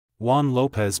Juan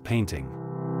Lopez Painting.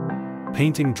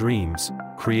 Painting dreams,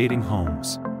 creating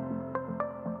homes.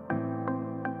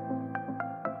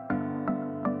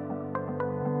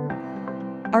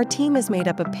 Our team is made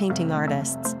up of painting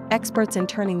artists, experts in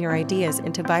turning your ideas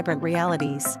into vibrant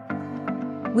realities.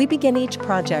 We begin each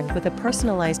project with a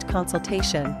personalized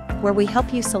consultation, where we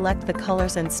help you select the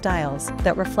colors and styles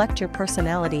that reflect your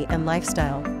personality and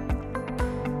lifestyle.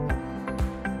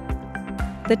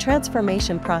 The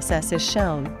transformation process is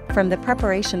shown, from the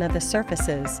preparation of the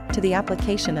surfaces to the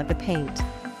application of the paint.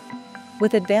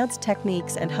 With advanced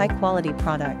techniques and high-quality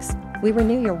products, we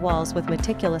renew your walls with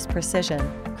meticulous precision,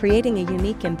 creating a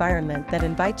unique environment that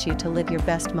invites you to live your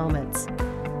best moments.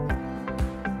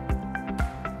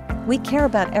 We care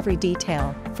about every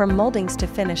detail, from moldings to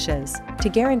finishes, to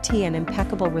guarantee an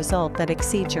impeccable result that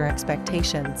exceeds your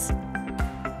expectations.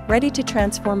 Ready to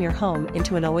transform your home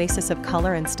into an oasis of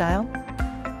color and style?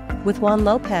 With Juan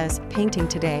Lopez Painting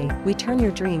today, we turn your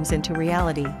dreams into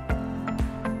reality.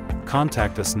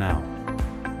 Contact us now.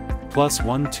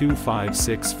 +1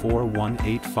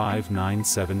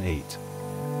 25641855978.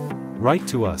 Write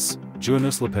to us,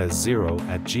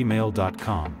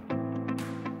 juanuslopez0@gmail.com.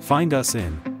 Find us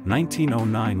in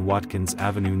 1909 Watkins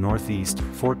Avenue Northeast,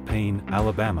 Fort Payne,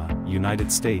 Alabama,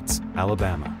 United States,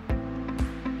 Alabama.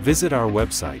 Visit our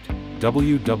website,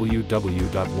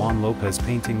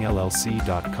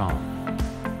 www.juanlopezpaintingllc.com.